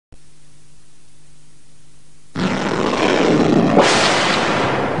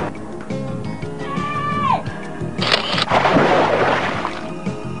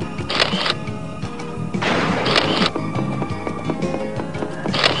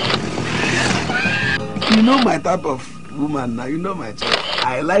You know my type of woman now. You know my type.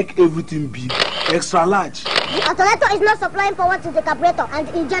 I like everything big, extra large. The alternator is not supplying power to the carburetor and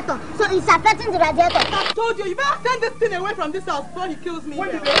the injector, so it's affecting the radiator. I told you better send this thing away from this house before he kills me.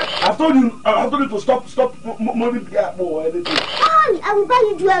 I told you to stop moving the apple or anything. Fine, I will buy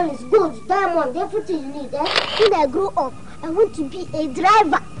you jewelry, gold, diamond, everything you need. When I grow up, I want to be a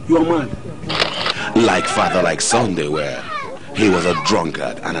driver. You're mad. Like father, like son they were. He was a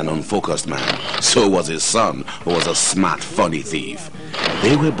drunkard and an unfocused man. So was his son, who was a smart, funny thief.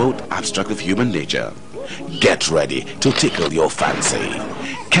 They were both abstract of human nature. Get ready to tickle your fancy.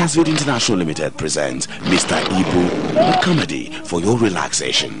 Casvid International Limited presents Mr. Ibu, a comedy for your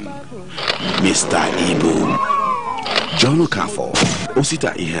relaxation. Mr. Ibu. John Okafor,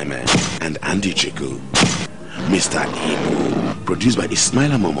 Osita Iheme, and Andy Chiku. Mr. Ibu, produced by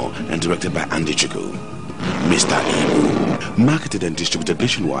Ismaila Momo and directed by Andy Chiku. Mr. Ibu, marketed and distributed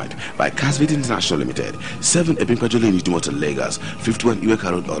nationwide by Casvid International Limited, 7 Ebinkajolini Dumota Lagos, 51 Iweka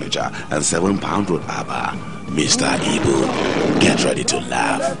Road Onitsha, and 7 Pound Road Aba. Mr. Ibu, get ready to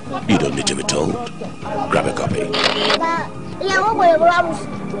laugh. You don't need to be told. Grab a copy.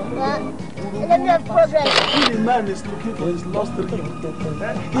 Let me have progress. The man is looking for his lost ring. He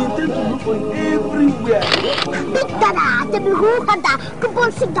intends to look for it everywhere. Big Dada, the Bihuhada,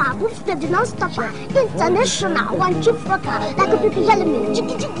 Kubon Siga, Boots the Non-Stopper, International, one chief rocker, like a big element,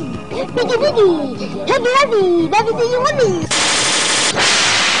 Jiggy Jiggy, Biggy Biggy, Heavy Heavy, everything you want me.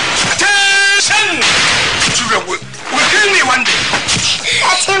 Attention! Children will kill me one day.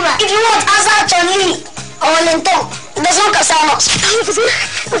 That's him. If you want, answer to me. I want to talk. There's no Casanos.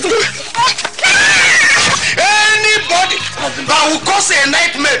 Anybody that will cause a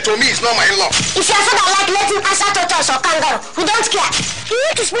nightmare to me is not my in-law. If your father like letting answer tortoise or kangaroo, we don't care. You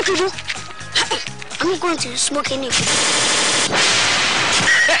need to smoke you. I'm going to smoke in you.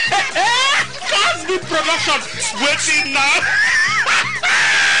 That's the production waiting now.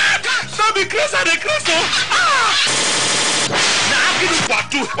 So be crazy, the crazy.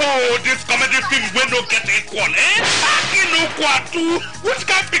 Oh, this comedy film will not get equal, eh? Which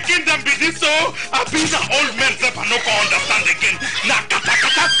can begin them be this so? I've been an old man that I no understand again. Na kata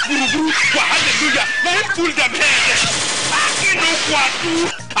kata, buru hallelujah. Let him fool them head.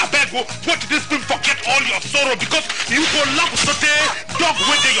 I beg you, go to this film, forget all your sorrow because you go laugh so dog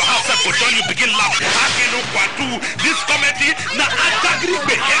wait in your house and go join you begin laugh. This comedy, na atagri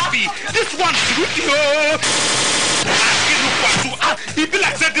be happy. This one, it be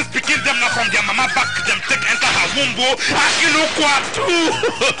like said this picking them now from their mama back, them take enter her womb.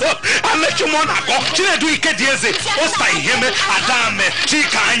 I'll let you man go. She do ike dieze. Osta iheme adame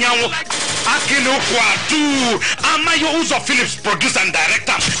chika anyanwo. Akino kwatu. Amayo Uzo Phillips, producer and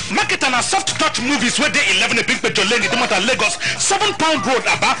director. Market and soft touch movies where they 11 a big Pejoleni, Dumata Lagos, 7 Pound Road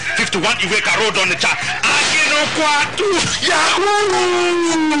Aba, 51 Iweka Road on the chat. Akino kwatu.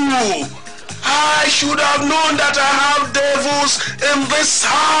 Yahoo! I should have known that I have devils in this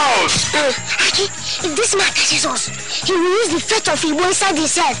house. If this man catches us, he will use the fate of Igbo inside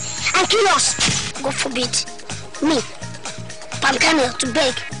his head and kill us. God forbid. Me, I'm coming to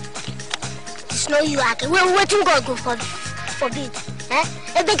beg. It's not you, Ake. We're waiting God go forbid.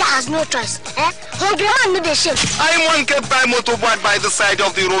 A beggar has no choice. Hungry man no dey shame. I'm one kept by motorbike by the side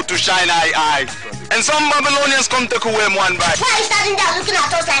of the road to shine eye. And some Babylonians come take away one by. Why are you standing there looking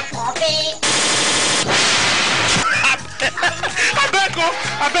at us like puppy?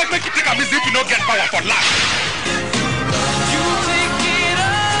 I beg make you take a visit if you don't get power for life.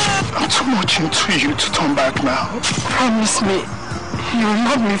 I'm too much into you to turn back now. Promise me, you'll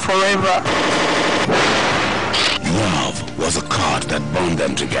love me forever. Love was a cord that bound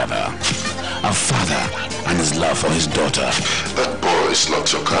them together. A father and his love for his daughter. That boy is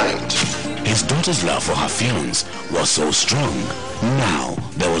not your kind. His daughter's love for her fiancé was so strong. Now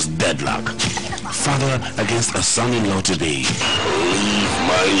there was deadlock. Father against a son-in-law to be. Leave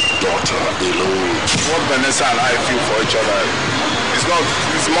my daughter alone. What Vanessa and I feel for each other,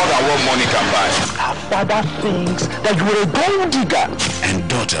 it's more than what money can buy. Her father thinks that you are a gold digger. And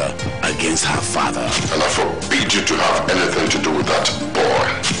daughter against her father. And I forbid you to have anything to do with that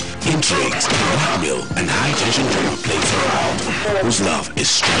boy. Intrigues, blackmail, and high-tension drama plays around, whose love is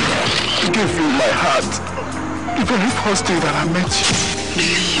stronger. I gave you my heart the very first day that I met you.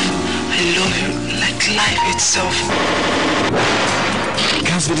 Believe, I love you like life itself.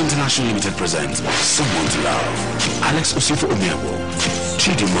 Casvid International Limited presents Someone to Love. Alex Osifo Omiabo,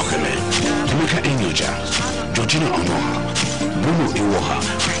 Chidi Mokeme, Emeka Enyoja, Georgina Onoha, Bruno Iwoha,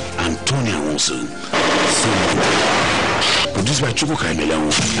 and Tony Awonsu. Someone to Love. Produced by Chukwuka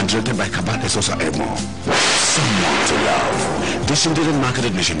Emelianwu and directed by Kabal Esosa Edmond. Someone to Love. Distributed and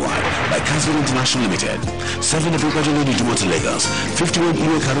marketed nationwide by Casville International Limited. 7 Abuja Lady Juma to Lagos, 51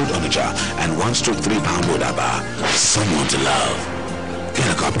 Iweka Road Onitsha, and 1/3 Pound Road Aba. Someone to Love. Get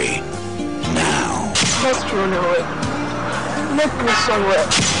a copy now. Just run away. Let me somewhere.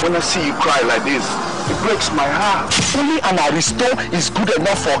 When I see you cry like this, it breaks my heart. Only an aristo is good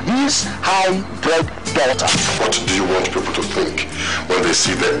enough for his high-bred daughter. What do you want people to think when they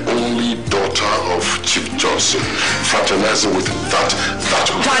see the only daughter of Chief Johnson fraternizing with that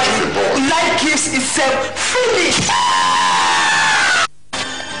beautiful boy? Life gives itself freely.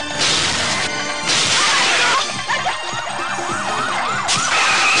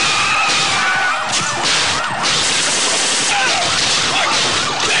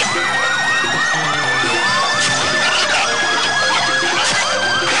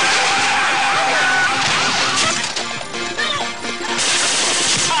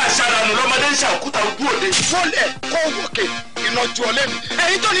 Wọlé kó wòkè iná ju ọlẹ́ mi.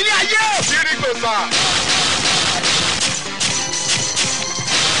 Ẹ̀yin tó ní ní ayé ò sí rí gbèsà.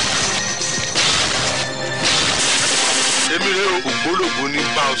 Èmi rẹ̀ ògbólógbò ní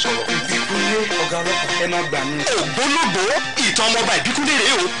bá ọ sọ̀rọ̀. Ìbíkúnlé ọ̀gá ọlọ́pàá ẹ máa gbà mí. Ògbólógbò ìtàn ọmọọba Ìbíkúnlé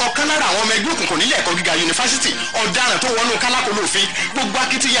rèé o, ọ̀kan lára àwọn ọmọ ẹgbẹ́ òkùnkùn nílé ẹ̀kọ́ gíga yunifásitì, ọ̀daràn tó wọnú kálákòlò òfin, gbogbo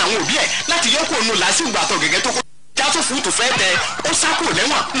akitiyan àwọn òbí ẹ̀ láti yọkọ̀ ònú làásìgbò àtọ̀ gẹ̀gẹ́ tó kó jásó fún tòfẹ́ tẹ ó sákò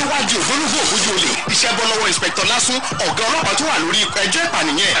lẹ́wọ̀n ló wá di ògbólógbò ògbójú olè iṣẹ́ bọ́ lọ́wọ́ inspector Lásùn ọ̀gá ọlọ́pàá tó wà lórí ẹjọ́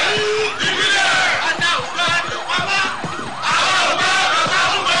ìpànìyàn.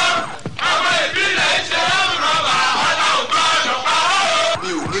 Mi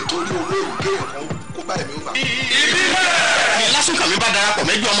ò nítorí olóògbé ẹ̀fọn kó bá ẹ̀mí wà. Ní Lásùn kàmí bá darapọ̀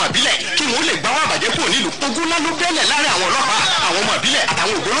mẹ́gbẹ́ ọmọ àbílẹ̀ kí wọ́n lè gbáwọ́ àbàjẹ́ kúrò nílùú ogun ńlá ló bẹ́lẹ̀ láàrin àwọn ọlọ́pàá àwọn ọmọ ìbílẹ̀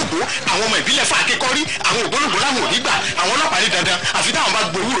àtàwọn ògbólógbò àwọn ọmọ ìbílẹ̀ fún akẹ́kọ̀ọ́rí àwọn ògbólógbò láwọn òní gbà àwọn ọlọ́pàá ní dandan àfi táwọn bá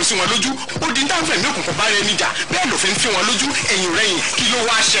gbòòrò sí wọn lójú ó di dáńfẹ̀ ní òkùnkùn bá rẹ níjà bẹ́ẹ̀ lòfin fi wọn lójú ẹ̀yìn rẹ̀yìn kí ló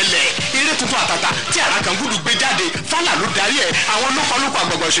wá ṣẹlẹ̀ eré tuntun àtàtà tí Àràkàngúdù gbé jáde Fálà ló darí ẹ̀ àwọn lókọlókọ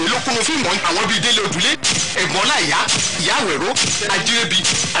àgbàgbà òṣèré ló kúnnú fíìmù àwọn bíi Délé Òdùlé Ẹ̀gbọ́n Láyà Ìyá Àwẹ̀ró Ajírébi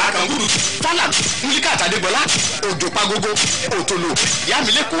Àràkàngúdù Fálà Múlíkà Àtàdégbọlá Òjò Pagogo Òtòlò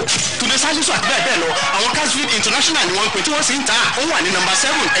Yámilẹ́kọ Túndé Sálísù àti bẹ́ẹ̀ bẹ́ẹ̀ lọ àwọn Casville International ni wọ́n ń pè tí wọ́n sì ń ta ó wà ní nọ́mbà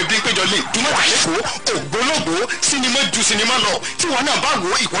 7 ẹ̀gbin péjọ lè dúmọ̀tà lẹ́kọ̀ọ́ ògbólógbò sinimá ju sinimá lọ tí wọn náà bá wo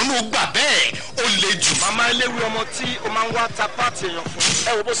ìwọ́n náà gbà bẹ́ẹ̀ ó le jù. Màmá eléwé ọmọ tí o máa ń wá ta pààtì èèyàn fún.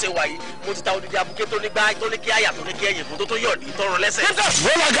 Ẹ wo bó ṣe wà yìí mo ti ta odidi abuké tó ní gbá tó ní kí àyà tó ní kí ẹyìn fún tó yọ̀ ní tọrọ lẹ́sẹ̀.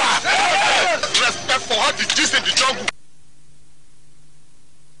 Respect for all the gist in the jungle.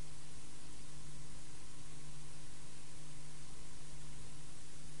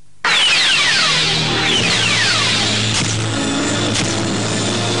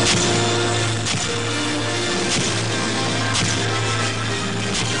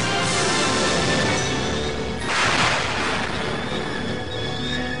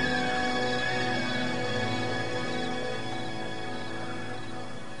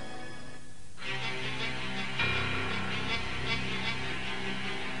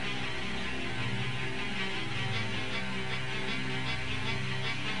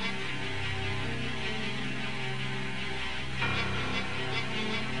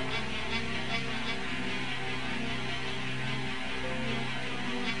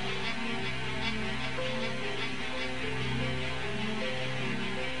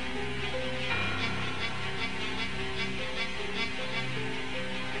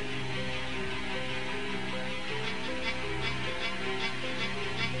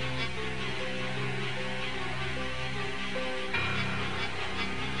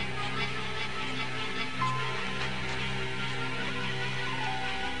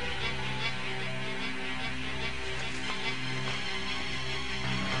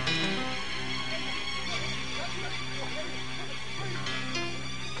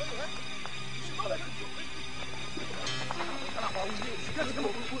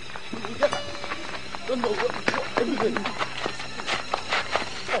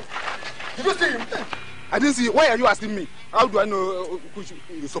 Did you see him? I didn't see him. Why are you asking me? How do I know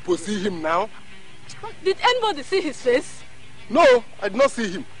you're supposed to see him now? Did anybody see his face? No, I did not see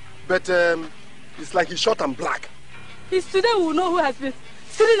him. But it's like he's short and black. It's today we will know who has been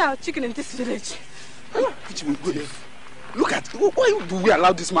stealing our chicken in this village. Look at, why do we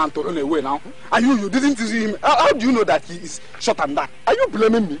allow this man to run away now? And you didn't see him. How do you know that he is short and dark? Are you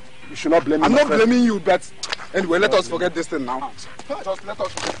blaming me? You should not blame me. I'm not blaming you, but anyway, let us forget this thing now. Just let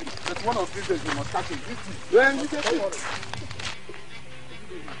us forget it. But one of these days we must catch him. Then you can see.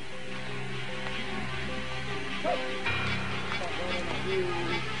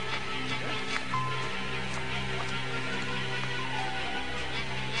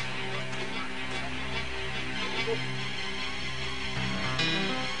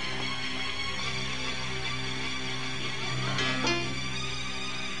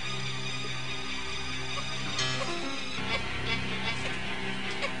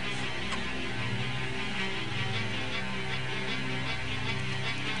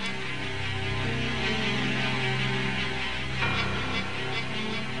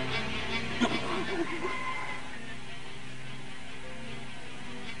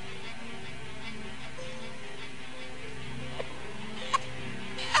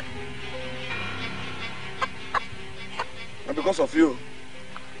 because of you.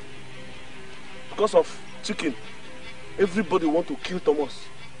 Because of chicken. Everybody want to kill Thomas.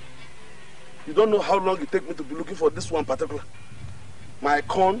 You don't know how long it take me to be looking for this one particular. My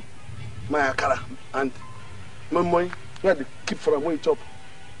corn, my akara, and my money. Where they keep for a money chop.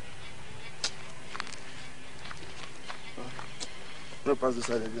 Let me pass this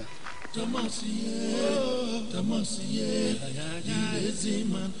side again. Thomas, yeah, you lazy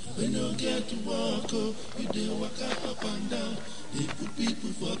man. When you get to work, you dey walk up and down. They put people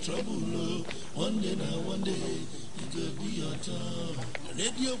for trouble. One day now, one day, it will be your turn.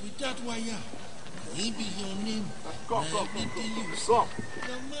 Radio without wire, he be your name. Come.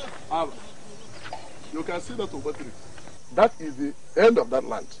 You can see that over there. That is the end of that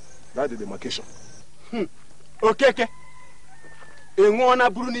land. That is the demarcation. Okay.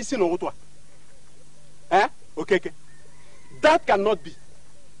 Okay. That cannot be.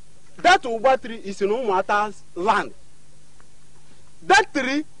 That Uba tree is in Umata's land. That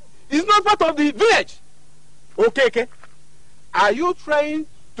tree is not part of the village. Okay. Are you trying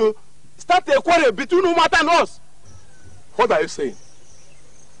to start a quarrel between Umata and us? What are you saying?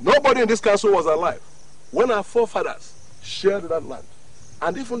 Nobody in this council was alive when our forefathers shared that land.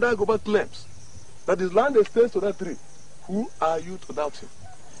 And even that Goba claims that his land extends to that tree. Who are you to doubt him?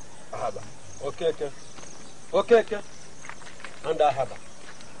 Ahaba. Okay. And Ahaba.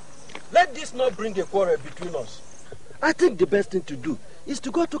 Let this not bring a quarrel between us. I think the best thing to do is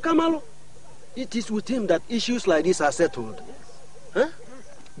to go to Kamalo. It is with him that issues like this are settled. Huh?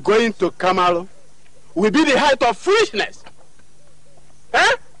 Going to Kamalo will be the height of foolishness.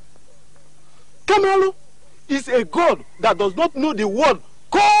 Huh? Kamalo is a God that does not know the word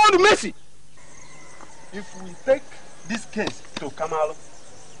called mercy. If we take this case to Kamalo,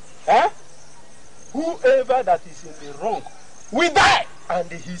 whoever that is in the wrong will die, and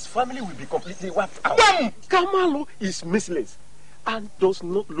his family will be completely wiped out. Bam! Kamalo is merciless and does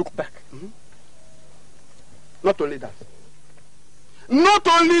not look back. Not only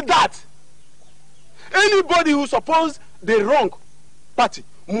that, anybody who supports the wrong party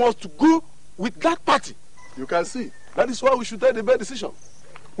must go with that party. You can see. That is why we should take the best decision.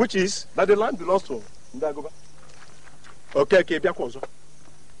 Which is? That the land belongs to Ndagoba. Okay.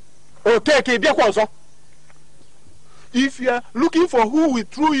 If you are looking for who will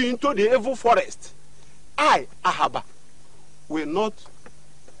throw you into the evil forest, I, Ahaba, will not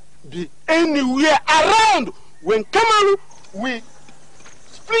be anywhere around when Kamaru will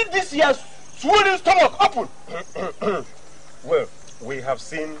split this year's swollen stomach open. Well, we have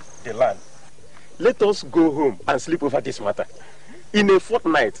seen the land. Let us go home and sleep over this matter. In a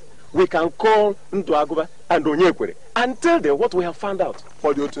fortnight, we can call Nduaguba and Onyekwere and tell them what we have found out.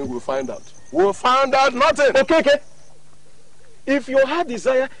 What do you think we'll find out? We'll find out nothing. Okay. If your heart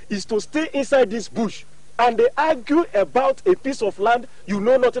desire is to stay inside this bush and they argue about a piece of land you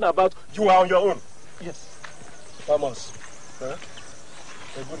know nothing about, you are on your own. Yes. Thomas. A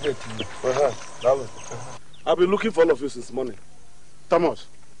good day to you. I've been looking for all of you since morning. Thomas.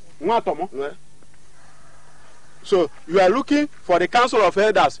 So you are looking for the council of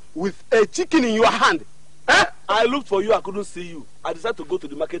elders with a chicken in your hand. I looked for you, I couldn't see you. I decided to go to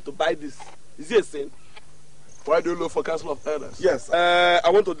the market to buy this. Is it a sin? Why do you look for council of elders? Yes, I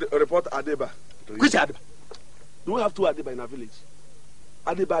want to report Adeba. Which Adeba? Do we have two Adeba in our village?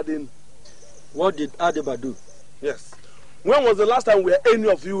 Adeba didn't. What did Adeba do? Yes. When was the last time were any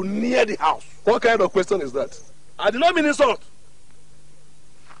of you near the house? What kind of question is that? I did not mean insult.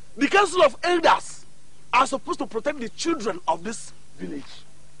 The council of elders are supposed to protect the children of this village.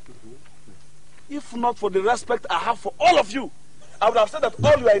 If not for the respect I have for all of you, I would have said that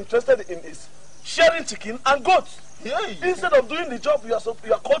all you are interested in is sharing chicken and goats. Instead of doing the job you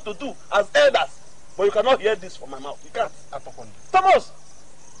are called to do as elders. But you cannot hear this from my mouth. You can't. Thomas,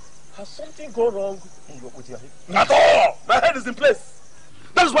 has something gone wrong with your head? At all! My head is in place.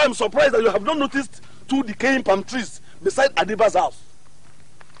 That is why I'm surprised that you have not noticed two decaying palm trees beside Adeba's house.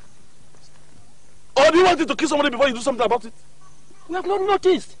 Or do you want it to kill somebody before you do something about it? We have not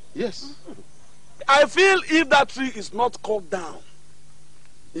noticed. Yes. I feel if that tree is not cut down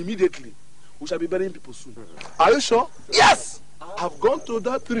immediately, we shall be burying people soon. Are you sure? Yes! I've gone to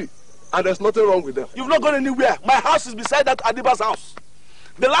that tree and there's nothing wrong with them. You've not gone anywhere. My house is beside that Adiba's house.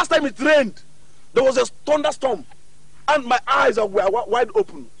 The last time it rained, there was a thunderstorm and my eyes were wide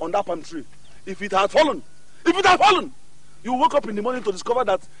open on that palm tree. If it had fallen, you woke up in the morning to discover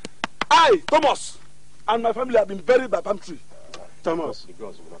that I, Thomas, and my family have been buried by palm tree. Thomas,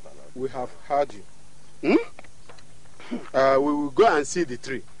 we have heard you. We will go and see the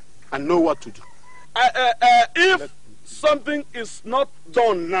tree and know what to do. If something is not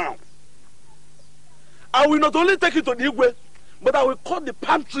done now, I will not only take it to the Igwe, but I will cut the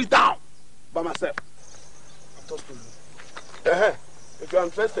palm tree down by myself. I've talked to you. If you are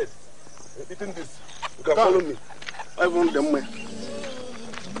interested in eating this, you can follow me. I want them.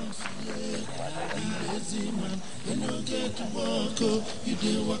 Lazy man, you no get to walk, you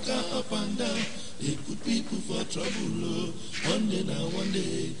dey walk up and down. They put people for trouble, one day now, one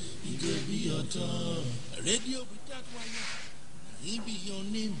day, it will be your turn. Radio without wire, he be your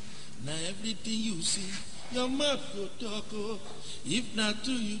name. Now everything you see, your mouth go talk, if not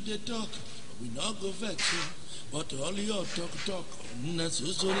true you dey talk, we not go vex you. But all your talk, na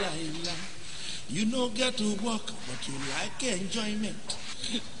so lie. You no get to work, but you like enjoyment.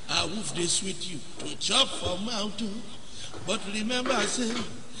 I woof they sweet you to chop for mouth. But remember, I say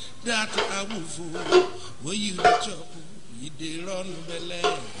that I woof when you the chop, you dey run belly.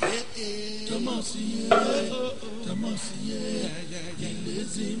 Tamosi,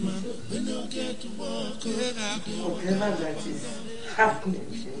 lazy man, when you get to work. Whatever that is happening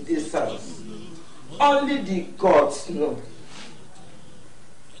in this house, only the gods know.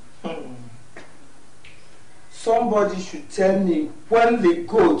 Somebody should tell me when the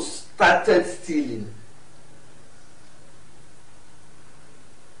goats started stealing.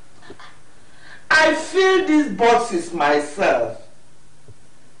 I fill these boxes myself.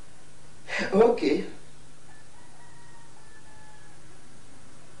 Okay.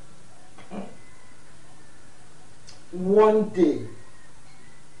 One day,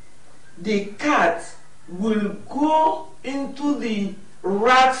 the cat will go into the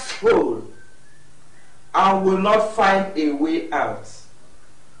rat's hole and will not find a way out.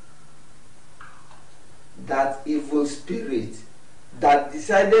 That evil spirit that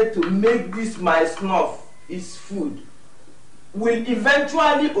decided to make this my snuff his food will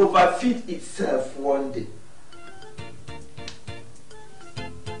eventually overfeed itself one day.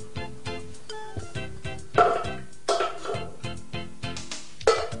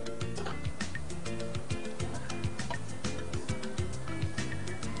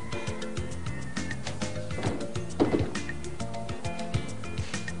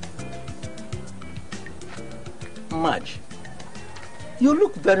 Madge, you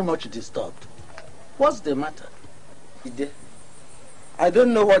look very much disturbed. What's the matter? I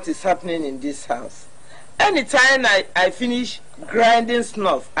don't know what is happening in this house. Anytime I finish grinding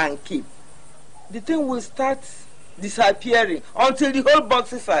snuff and keep, the thing will start disappearing until the whole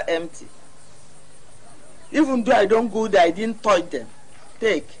boxes are empty. Even though I don't go there, I didn't touch them.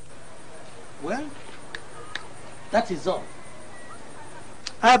 Take. Well, that is all.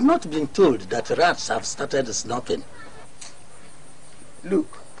 I have not been told that rats have started snuffing.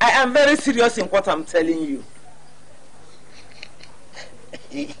 Look, I am very serious in what I'm telling you.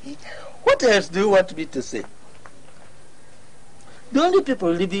 What else do you want me to say? The only people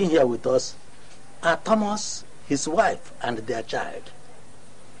living here with us are Thomas, his wife, and their child.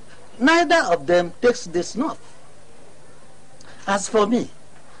 Neither of them takes the snuff. As for me,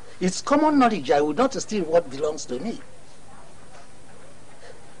 it's common knowledge I would not steal what belongs to me.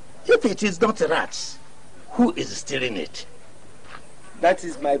 If it is not rats, who is stealing it? That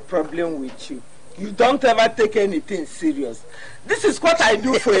is my problem with you. You don't ever take anything serious. This is what I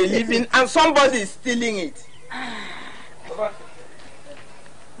do for a living and somebody is stealing it.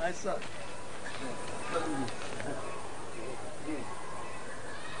 My son.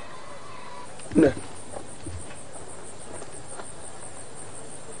 No.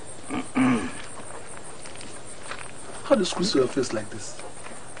 How do you squeeze your face like this?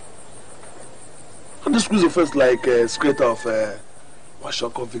 How do you squeeze your face like a scraper of a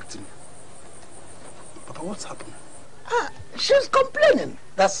Washoko victim? Papa, what's happening? She's complaining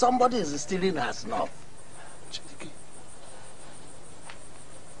that somebody is stealing her snuff. Chidiki,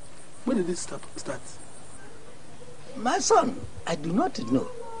 when did it start? My son, I do not know.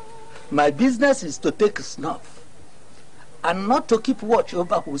 My business is to take snuff and not to keep watch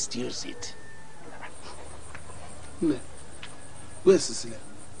over who steals it. Where's Cecilia?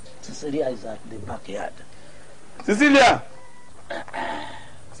 Cecilia is at the backyard. Cecilia!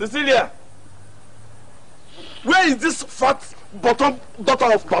 Cecilia! Where is this fat bottom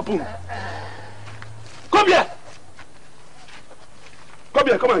daughter of Baboon? Come here!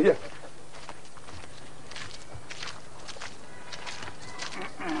 Come on here.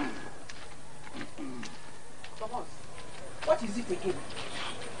 Thomas, what is it again?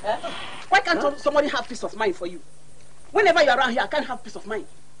 Why can't somebody have peace of mind for you? Whenever you're around here, I can't have peace of mind.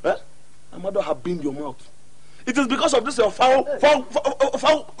 Amado have been your mouth. It is because of this your foul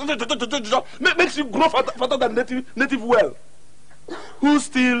makes you grow fatter than native well. Who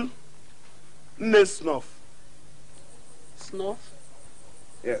steal snuff? Snuff?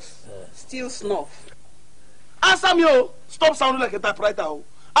 Yes. Steal snuff. Answer me, oh. Stop sounding like a typewriter, oh.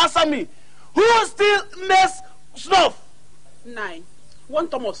 Answer me. Who still makes snuff? 9. One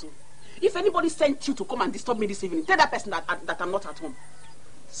Thomas. If anybody sent you to come and disturb me this evening, tell that person that I'm not at home.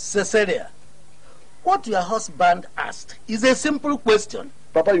 Cecilia, what your husband asked is a simple question.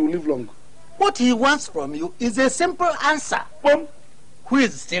 Papa, you will live long. What he wants from you is a simple answer. Bum. Who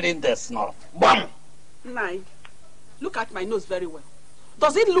is stealing the snuff? Bum. 9. Look at my nose very well.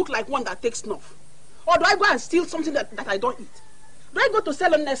 Does it look like one that takes snuff? Or do I go and steal something that I don't eat? Do I go to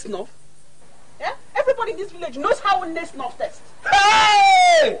sell honest snuff? Yeah? Everybody in this village knows how honest snuff tastes.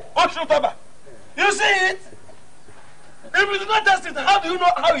 Hey! Oshutaba! You see it? If you do not test it, how do you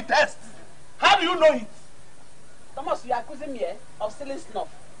know how it tests? How do you know it? Thomas, you are accusing me of stealing snuff.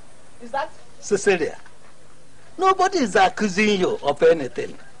 Is that? Cecilia, nobody is accusing you of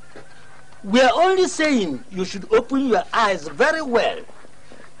anything. We are only saying you should open your eyes very well.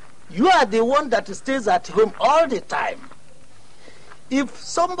 You are the one that stays at home all the time. If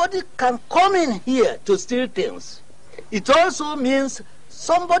somebody can come in here to steal things, it also means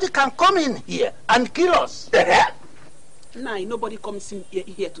somebody can come in here and kill us. Nah, nobody comes in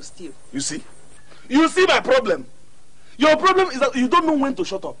here to steal. You see? You see my problem? Your problem is that you don't know when to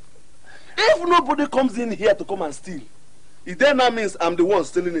shut up. If nobody comes in here to come and steal, it then now means I'm the one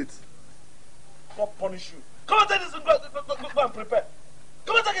stealing it. God punish you. Come and take this and go and prepare.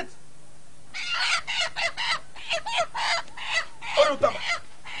 Come and take it.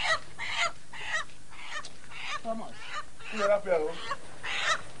 Thomas.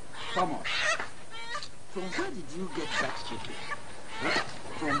 Thomas. From where did you get that chicken?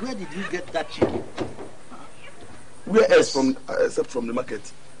 From where did you get that chicken? Where else from except from the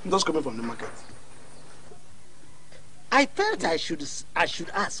market? I'm just coming from the market. I felt I should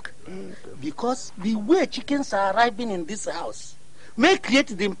ask, because the way chickens are arriving in this house may create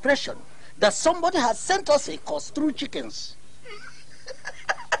the impression that somebody has sent us a cause through chickens.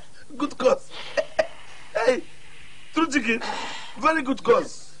 Good cause. Hey, through chicken, very good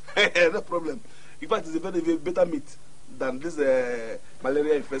cause. No problem. In fact, it's a very better meat than this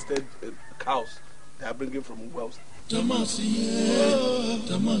malaria-infested cows they are bringing from Wales. Thomas, yeah,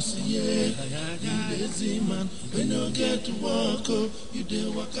 you lazy man. When you get to walk, you dey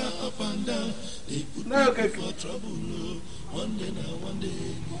walk up and down. They put you for trouble. One day, you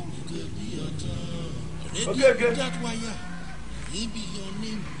could be your turn. Okay. That wire, he be your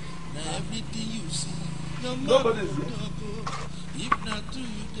name. Now everything you see, your mouth talk. If not true,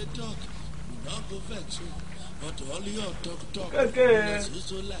 you dey talk. We not go vex you, but all your talk. Okay.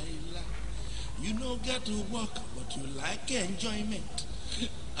 So lie. You know get to work, but you like enjoyment.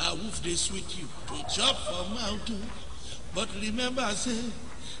 I wolf they sweet you to chop for mouth. But remember I say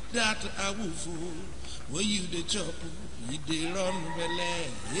that I wolf when you the chop, you they run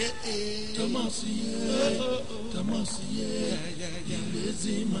belly. Thomas, yeah, you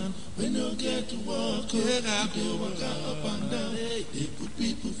lazy man. When you get to work, you they walk up and down. They put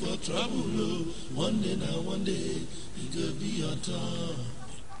people for trouble. One day, it could be your turn.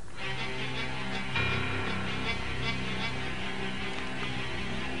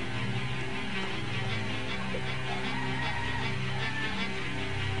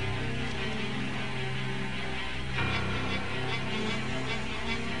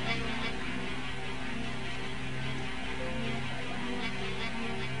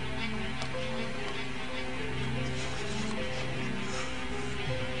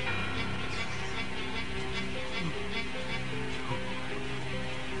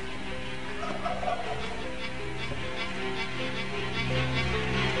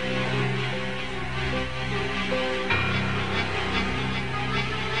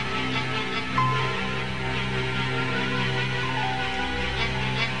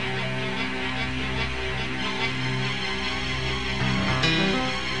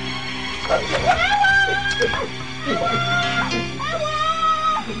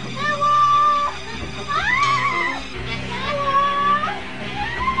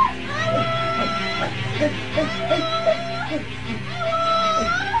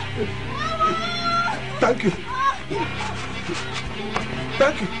 Thank you.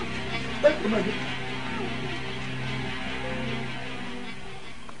 Thank you. Thank you, my dear.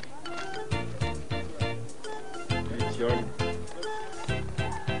 It's your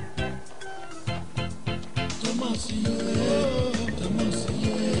Thomas, yeah,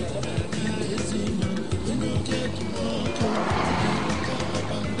 lazy man. When you get to walk, up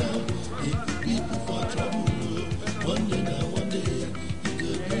and down. They put people for trouble. One day, you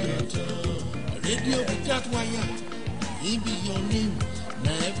could be your turn. Radio with that wire, he be your name.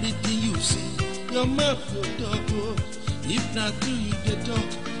 Now everything you see, your mouth will talk. If not true, you get talk.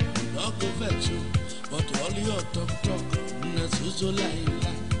 You not go vex you, but all your so like.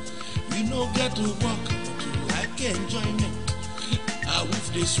 You no get to work, but you like enjoyment. I wish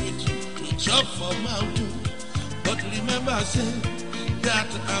they sweet you to chop for mountain. But remember, say that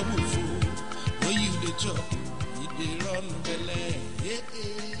I will fool when you the chop, you the run belly.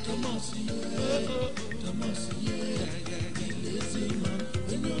 Thomas, the lazy man.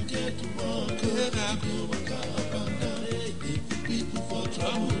 When you get to work, you walk up and down. They put people for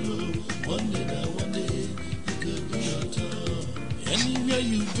trouble. One day, it could be your turn. Anywhere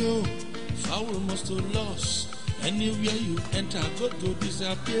you go, foul must have lost. Anywhere you enter, God go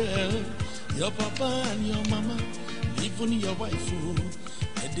disappear. Your papa and your mama, even your wife,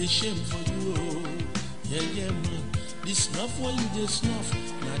 and they shame for you. Yeah, man. This snuff when you just snuff.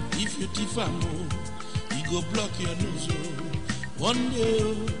 Now if you tifamo, you go block your nose. One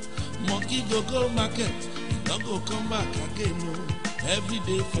day, monkey go market, you don't go come back again. Every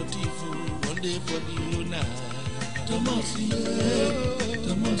day for Tifo, one day for the owner. Thomas,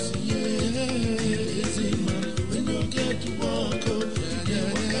 easy man. When you get to walk, you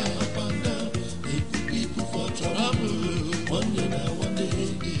walk up and down. They put people for trouble. One day,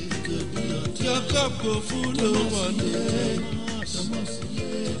 it could be your cup go full of one day.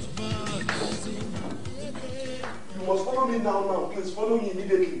 You must follow me now, please. Follow me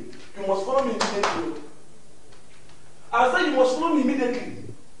immediately. You must follow me immediately. I said you must follow me immediately.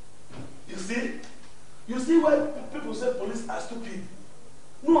 You see why people say police are stupid?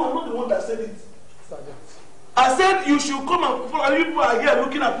 No, I'm not the one that said it. Sergeant. I said you should come and follow. And you people are here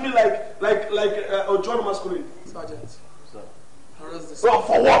looking at me like John Masquerade. Sergeant. Sir. Arrest this man.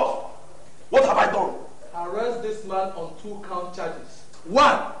 For what? What have I done? Arrest this man on 2 count charges.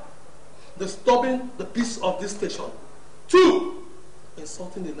 1, disturbing the peace of this station. 2,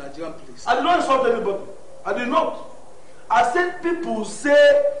 insulting the Nigerian police. I did not insult anybody. I did not. I said people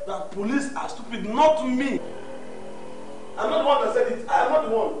say that police are stupid, not me. I'm not the one that said it. I am not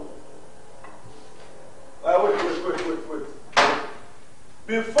the one. Wait.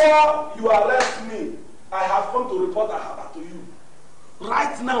 Before you arrest me, I have come to report Ahaba to you.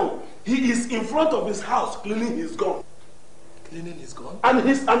 Right now, he is in front of his house cleaning his gun. Cleaning his gun? And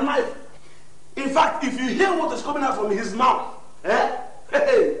his knife. In fact, if you hear what is coming out from his mouth,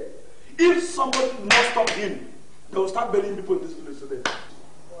 if somebody does not stop him, they will start burying people in this village today.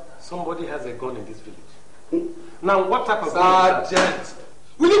 Somebody has a gun in this village. Now, what type of Sergeant,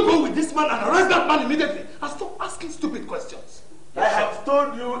 will you go with this man and arrest that man immediately and stop asking stupid questions? I have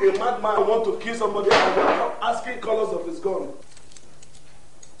told you a madman want to kill somebody and stop asking colors of his gun.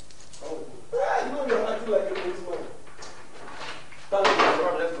 Oh. You know you're acting like a policeman.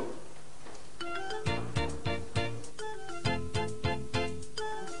 Let's go.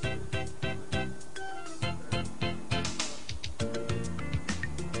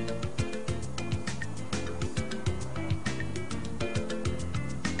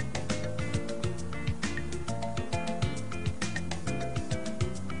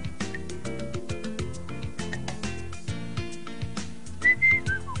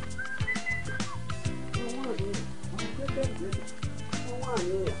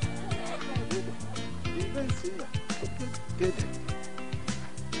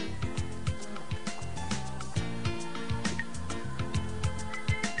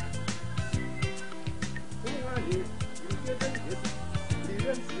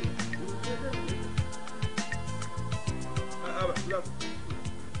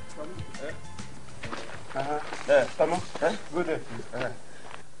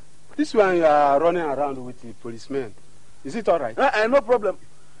 This one you are running around with the policemen. Is it all right? No problem.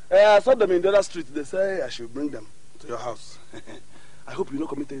 I saw them in the other street. They say I should bring them to your house. I hope you don't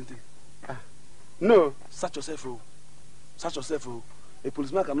commit anything. No. Search yourself, Search yourself, A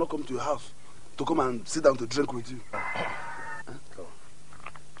policeman cannot come to your house to come and sit down to drink with you.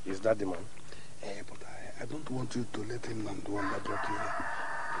 Is that the man? But I don't want you to let him know the one that brought you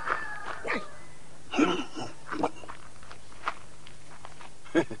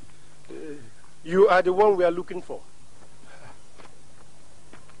here. You are the one we are looking for.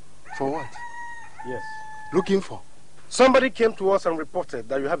 For what? Yes. Looking for? Somebody came to us and reported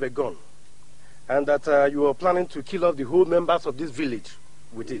that you have a gun and that you are planning to kill off the whole members of this village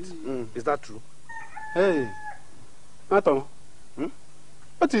with it. Is that true? Hey, Nato,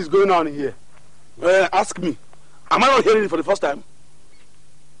 what is going on here? Ask me. Am I not hearing it for the first time?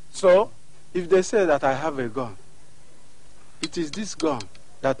 So, if they say that I have a gun, it is this gun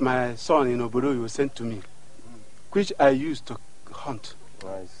that my son in Obodo sent to me, which I used to hunt.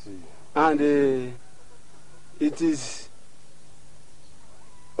 I see. And it is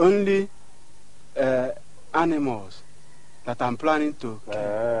only animals that I'm planning to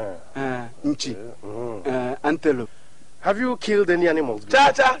kill. Nchi, antelope, Have you killed any animals?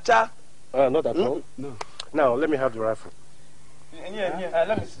 Cha. Not at all. No. Now let me have the rifle. Yeah.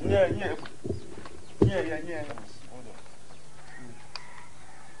 Let me see. Yeah.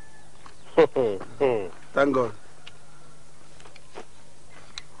 Thank God.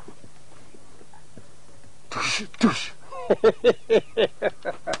 Tush.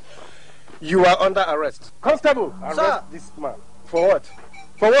 You are under arrest. Constable, arrest this man. For what?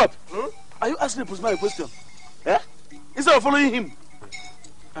 For what? Are you asking the policeman a question? Eh? Instead of following him.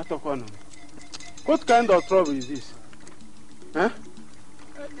 What kind of trouble is this? Huh?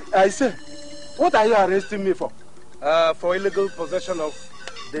 I say, what are you arresting me for? For illegal possession of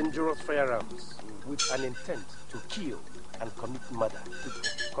dangerous firearms with an intent to kill and commit murder.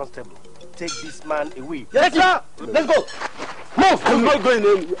 Constable, take this man away. Yes, sir. Let's go. Move. I'm not going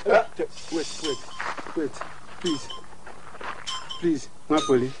in. Wait. Please,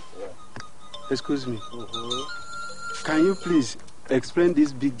 Mapoli. Excuse me. Can you please explain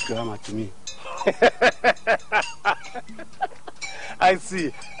this big grammar to me? I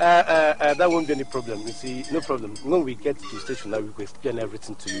see. That won't be any problem. You see, no problem. When we get to the station now, we will explain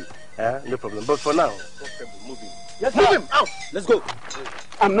everything to you. No problem. But for now, Constable, move him. Yes, move him. Out. Let's go.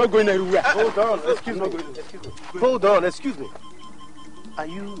 I'm not going anywhere. Hold on. Excuse me. Hold on. Excuse me. Are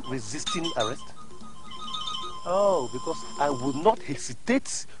you resisting arrest? Oh, because I would not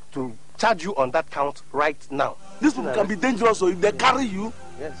hesitate to charge you on that count right now. This people can be dangerous, so if they carry you,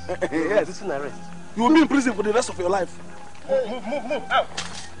 yes, yes, arrest. You will be in prison for the rest of your life. Move out.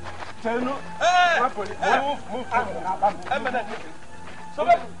 Move.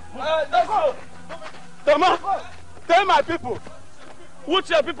 Tell my people. Which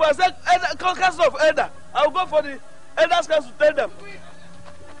your people? I said, council of elder. I will go for the elders' council to tell them.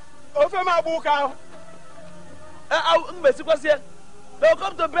 They will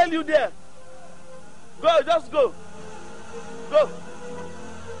come to bail you there. Go, just go. Go.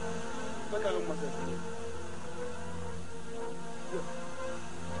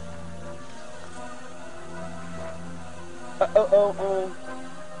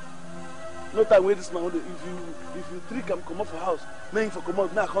 No time wait this man. If you three can come up for house, me for come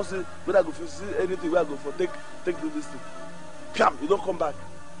out, now I can't say whether I go for see anything where I go for take do this thing. Piam, you don't come back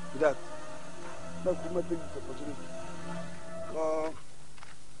with that. Now come and take this opportunity. Come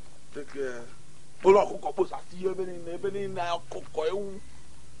take Olo cook up I see you even now cook you.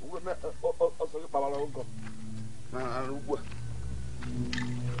 Sorry, Papa, come.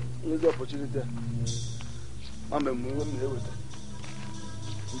 There's the opportunity. I'm a moving here with it.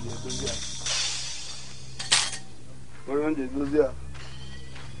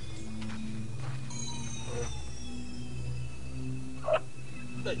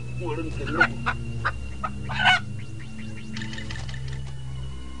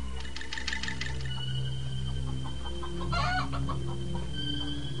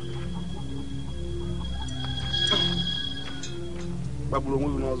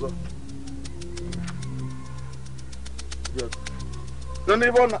 Don't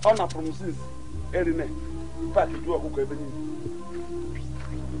even on promises. Erine, pack it to a hook every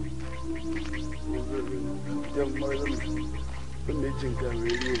young boy. Imagine can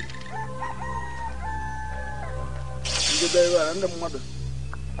really. The driver and the mother.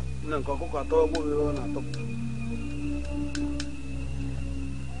 No, Coca Cola on top.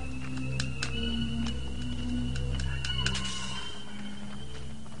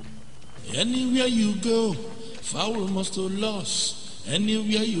 Anywhere you go, foul must have lost.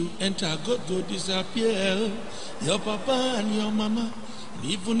 Anywhere you enter, God go disappear. Your papa and your mama,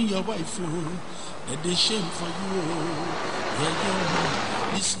 even your wife, that they shame for you.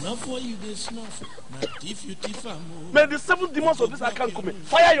 Yeah. It's not for you, they snuff. Not if you may the 7 demons of this account come in.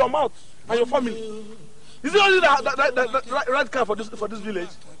 Fire your mouth and your family. Is it only the right car for this village?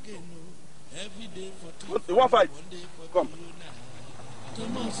 You want fight? Come.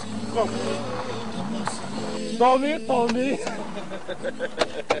 Come. Tommy.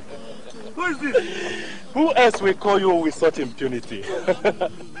 Who is this? Who else will call you with such impunity?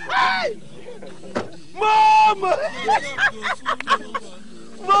 Hey! Mama!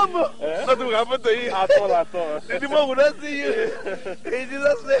 Mama! Nothing will happen to you at all. The demon will not see you. In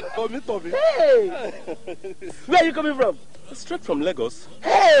Jesus' name. Tommy. Hey! Where are you coming from? Straight from Lagos.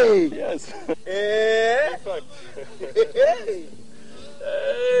 Hey! Yes. Hey! In fact. Hey!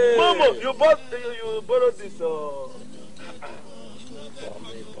 Mama, you borrowed this.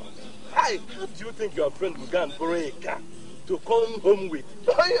 Hi, how do you think your friend will go and borrow a car to come home with?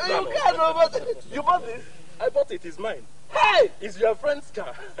 You can't know about it. You bought this? I bought it, it's mine. Hey! It's your friend's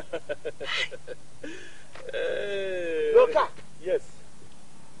car. Your car? Yes.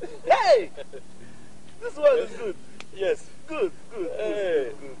 Hey! This one is good. Yes. Good.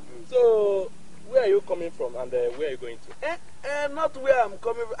 Good. So, where are you coming from and where are you going to? Not where I'm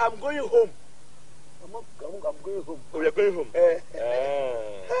coming from. I'm going home. I'm going home. Oh, you're going home? Hey.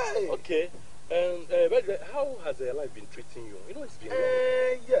 Okay. And by the way, how has life been treating you? You know, it's been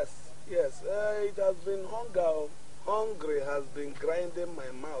long. Yes. It has been hunger. Hungry has been grinding my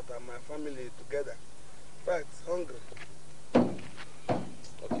mouth and my family together. In fact, hungry.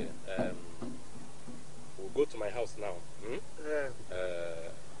 Okay. We'll go to my house now.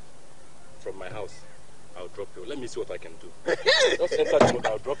 From my house, I'll drop you. Let me see what I can do. Just enter the motor,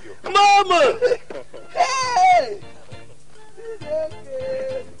 I'll drop you. Mama! Hey!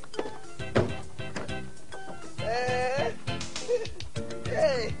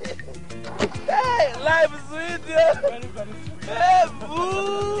 Hey! Life is sweet, yeah! Very, very sweet. Hey,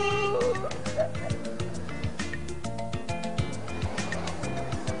 boo!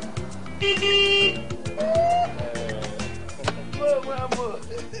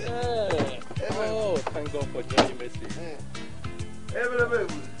 Oh, thank God for Johnny Messi.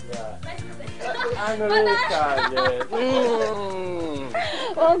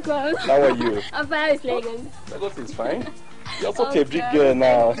 Oh God. How are you? I'm fine, Lagos. Lagos is fine. You're such a big girl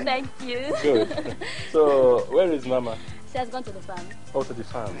now. Thank you. Good. So, where is Mama? She has gone to the farm. Oh, to the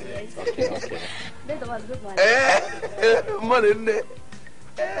farm. Yes. Okay. There's the one, good one. Money in there.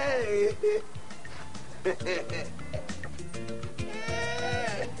 Hey.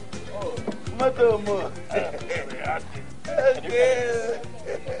 Oh, Matomo. Okay.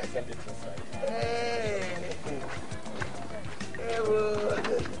 Send it inside.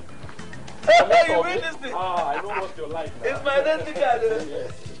 Hey, you read this thing? I know what you like now. It's my identity card.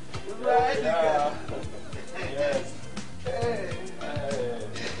 Yes. It's my identity card. Yes.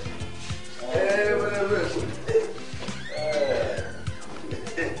 Hey, whatever.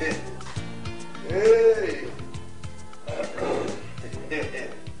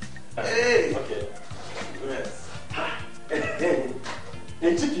 Hey. Okay. Yes. A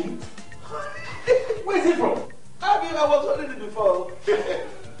chicken? Where is it from? I was holding it before.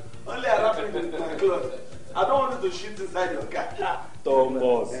 Only I wrapped it in my clothes. I don't want it to shoot inside your car.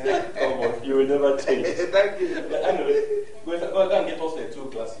 Thomas, you will never change. Thank you. Anyway, go and get us the 2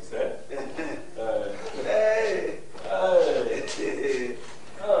 glasses, eh? Hey.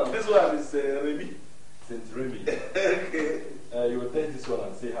 This one is Remy. Saint Remy. Okay. You will taste this one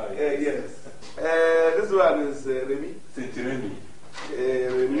and see how it is. Yes. This one is Remy. Saint Remy.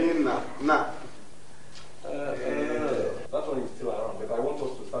 Remy na. That one is still around, but I want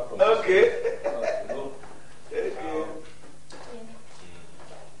us to start from Okay.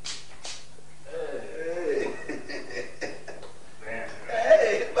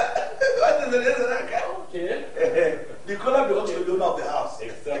 The color belongs to the owner of the house.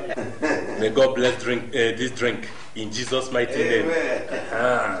 Exactly. May God bless this drink in Jesus' mighty name.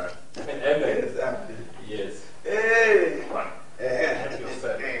 Amen. Amen. Yes. Hey. Help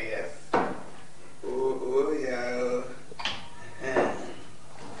yourself. Yes. Oh, yeah.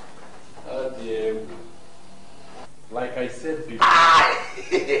 Like I said before.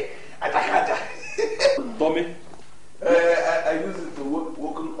 Tommy? I use it to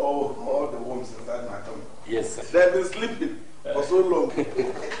woken all the worms inside my tummy. Yes, sir. They've been sleeping for so long.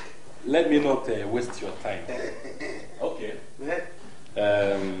 Let me not waste your time. Okay.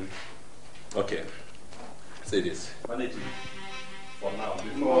 Okay. Say this. Manage it for now.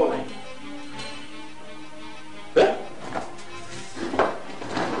 Before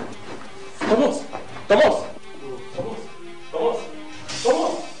Thomas!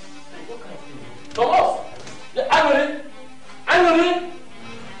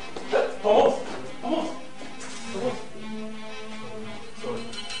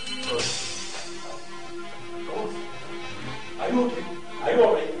 Are you okay? Are you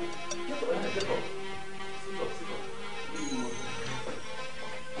alright? Get up. Sit up.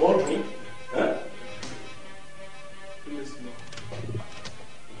 More drink? Huh?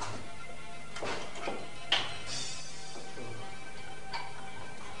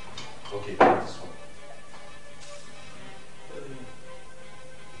 Okay, take this one.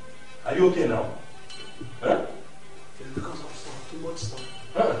 Are you okay now? Huh? It's because of stuff, too much stuff.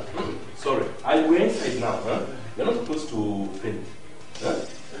 Sorry, we're inside now, huh? You're not supposed to faint. Huh?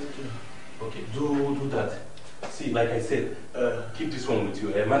 Thank you. Okay, do that. See, like I said, keep this one with you.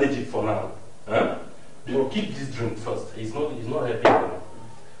 Manage it for now. Huh? You keep this drink first. It's not helping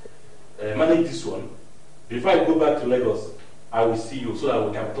you. Manage this one. Before I go back to Lagos, I will see you so that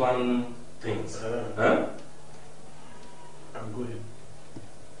we can plan things. Huh? I'm going.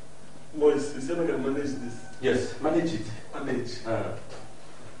 Boys, you said I can manage this? Yes, manage it. Manage?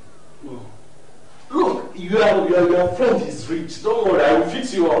 No. Look, Your friend is rich. Don't worry, I will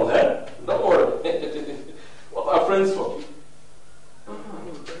fix you all, eh? Don't worry. What are friends for?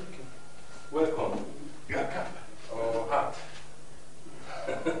 Thank you. Welcome. You are cap. Oh, hat.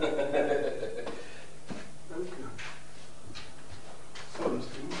 Thank you. So,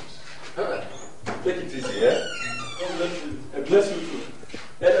 Mr. Moose. Take it easy, yeah? God bless you. Bless you too.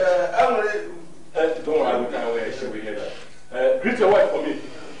 Don't worry, we can't wait. She will hear that. Greet your wife for me.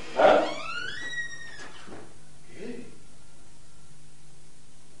 Huh?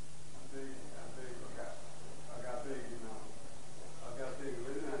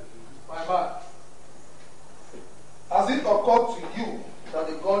 Has it occurred to you that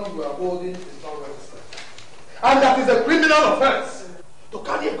the gun you are holding is not registered? And that is a criminal offense to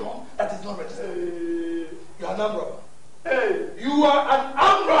carry a gun that is not registered. You are an armed robber. Hey, you are an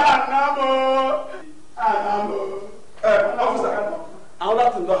armed robber. Officer, another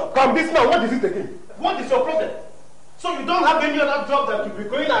thing don't happen. Come, this man, what is it again? What is your problem? So you don't have any other job than to be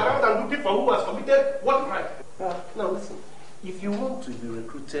going around and looking for who has committed what crime? Now listen, if you want to be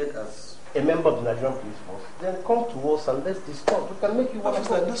recruited as a member of the Nigerian police force, then come to us and let's discuss. We can make you one.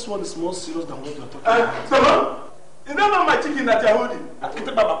 Officer, this one is more serious than what you are talking about. Someone? Is that not my chicken that you are holding?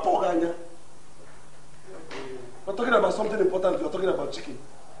 We're talking about something important. You're talking about chicken.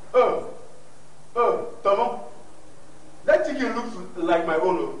 Tomo, that chicken looks like my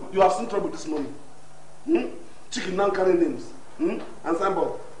own. You have seen trouble this morning. Chicken now carry names. And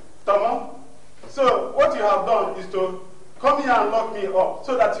signboard. Tomo, so what you have done is to come here and lock me up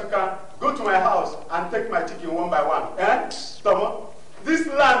so that you can go to my house and take my chicken one by one. Eh? Tomo, this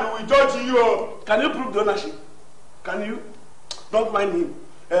land will judge you. Can you prove the ownership? Can you? Don't mind him.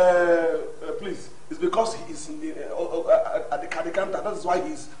 Please. It's because he is in the, at the counter. That is why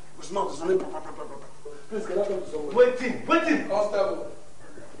he's not. Please, can I come to someone? Waiting. Constable.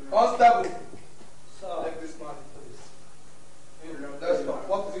 Take this man, please. That's not.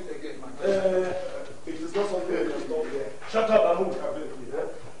 What is it again, man? It is not something I can stop here. Shut up and move.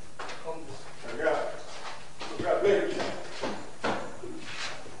 Come this.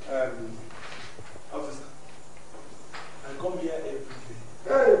 Officer, I come here every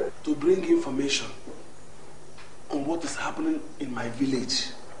day to bring information on what is happening in my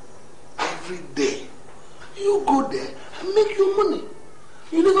village. Every day. You go there and make your money.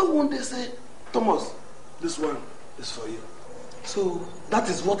 You never one day say, Thomas, this one is for you. So that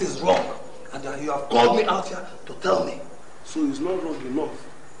is what is wrong. And you have called me out here to tell me. So it's not wrong enough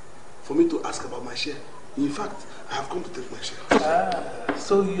for me to ask about my share. In fact, I have come to take my share.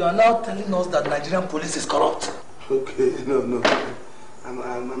 So you are now telling us that Nigerian police is corrupt? Okay, no.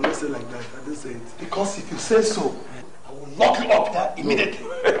 I'm not saying like that. I didn't say it. Because if you say so, I will lock you up there immediately.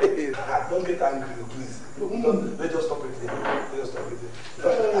 Don't get angry, please. Let's just stop it here. I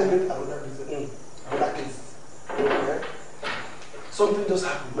get another reason. Another case. Okay? Something just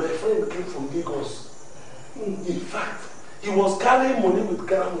happened. My friend came from Lagos. In fact, he was carrying money with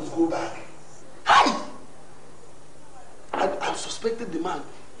grams go back. Hi! I suspected the man.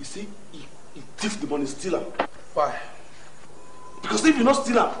 You see, he thieved the money, steal him. Why? Because if you not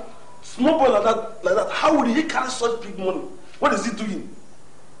steal him, small boy like that, how would he carry such big money? What is he doing?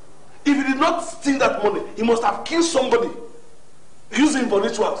 If he did not steal that money, he must have killed somebody, using for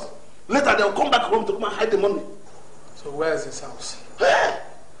rituals. Later they'll come back home to come and hide the money. So where is his house?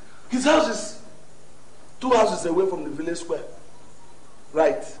 His house is 2 houses away from the village square.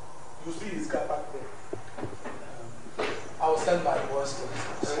 Right. You see his car back there. I will send my boys to his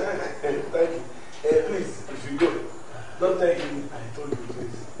house. Thank you. Please, if you go, don't tell him I told you,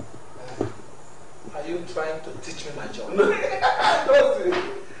 please. Are you trying to teach me my job? No, I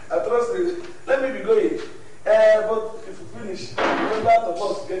trust you. Let me be going. But if you finish, remember to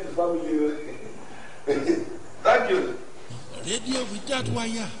first get the family. Thank you. Radio without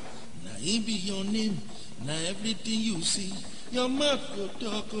wire. Now him be your name. Now everything you see, your mouth go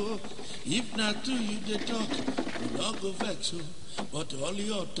talk. Oh. If not to you they talk, you not go vex. Oh. But all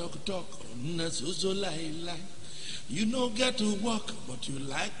your talk, na so lie. You no get to work, but you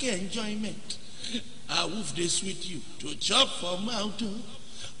like enjoyment. I woof they sweet you to chop for mountain.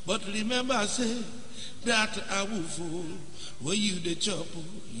 But remember I say that I woof when you the chop,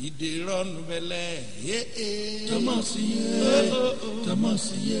 you the run belly. Thomas, yeah.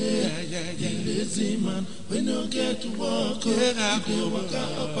 Lazy man, when you get to work, they walk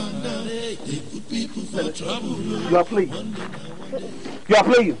up and down. They put people for trouble. You are playing. You are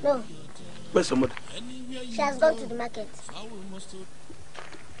playing. No. Where's your mother? She has gone to the market.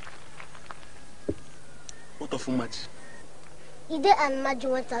 What of much? Ide and Maju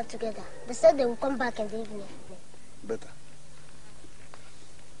went out together. They said they will come back in the evening. Better.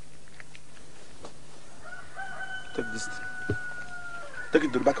 Take this thing. Take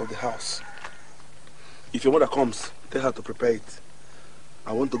it to the back of the house. If your mother comes, tell her to prepare it.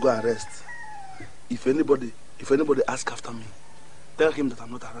 I want to go and rest. If anybody asks after me, tell him that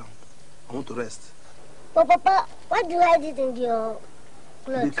I'm not around. I want to rest. But Papa, why do you hide it in your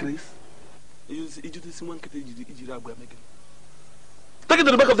clothes? The Chris? Take it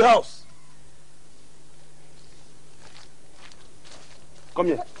to the back of the house. Come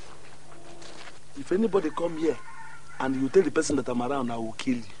here. If anybody come here and you tell the person that I'm around, I will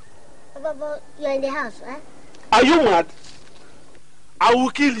kill you. Papa, you're in the house, right? Are you mad? I will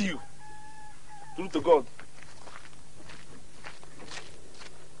kill you. True to God.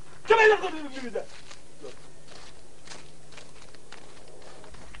 Come here, let's go to the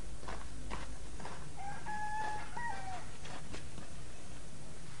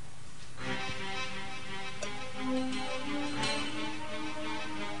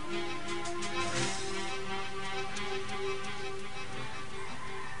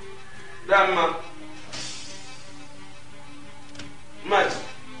Grandma. Mad.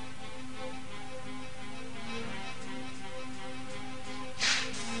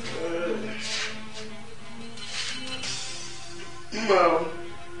 Mom.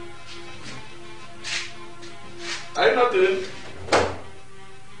 Are you not doing?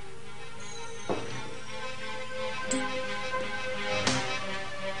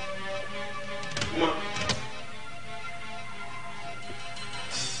 Mom.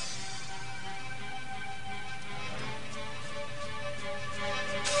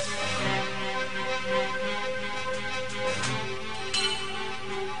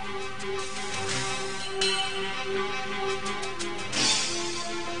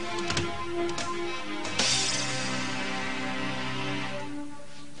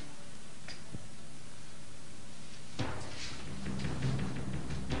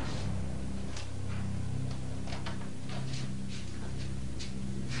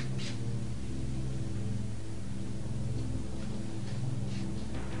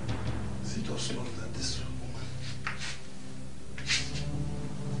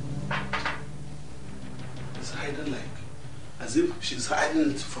 As if she's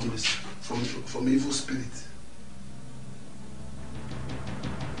hiding it from evil spirit.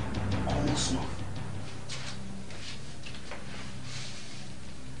 Almost not.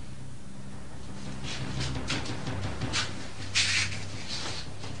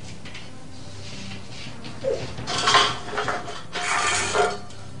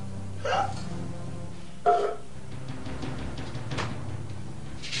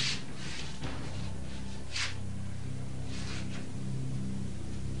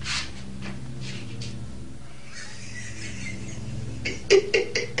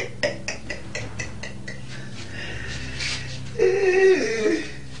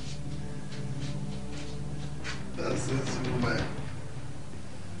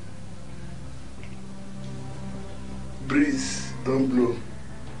 Breeze, don't blow.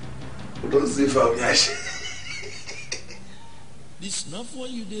 Don't say for me. The snuff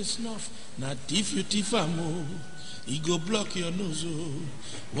when you dey snuff, na thief you thief am o. He go block your nose oh.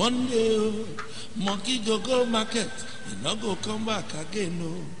 One day oh, monkey go market, he no go come back again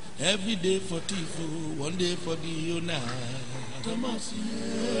oh. Every day for thief oh, one day for the owner. Thomas,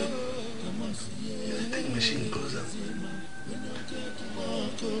 yeah, Thomas, yeah. Take machine closer.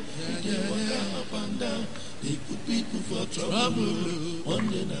 Up and down, they put people for trouble. One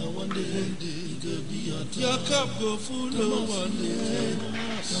day now, one day, it go be your cup go full. One day,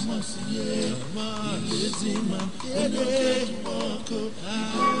 Thomas, yeah, Thomas, lazy man, when you get to walk up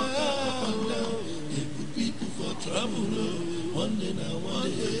and down, they put people for trouble. One day now,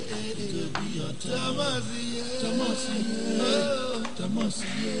 one day, it go be your Thomas, yeah, Thomas, yeah, Thomas,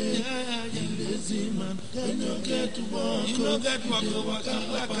 yeah, you lazy man, when you get to walk, you don't get walk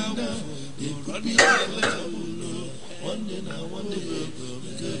up and down. They put people for trouble. One day now, one day, it could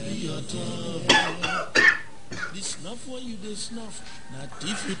be your turn. The snuff when you dey snuff, na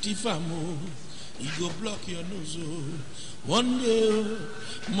thief you thief am oh. He go block your nose oh. One day oh,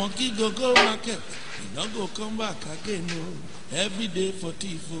 monkey go market, he no go come back again oh. Every day for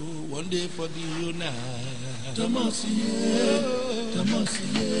thief oh, one day for the owner. Thomas yeah, Thomas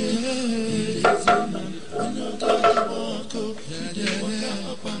yeah.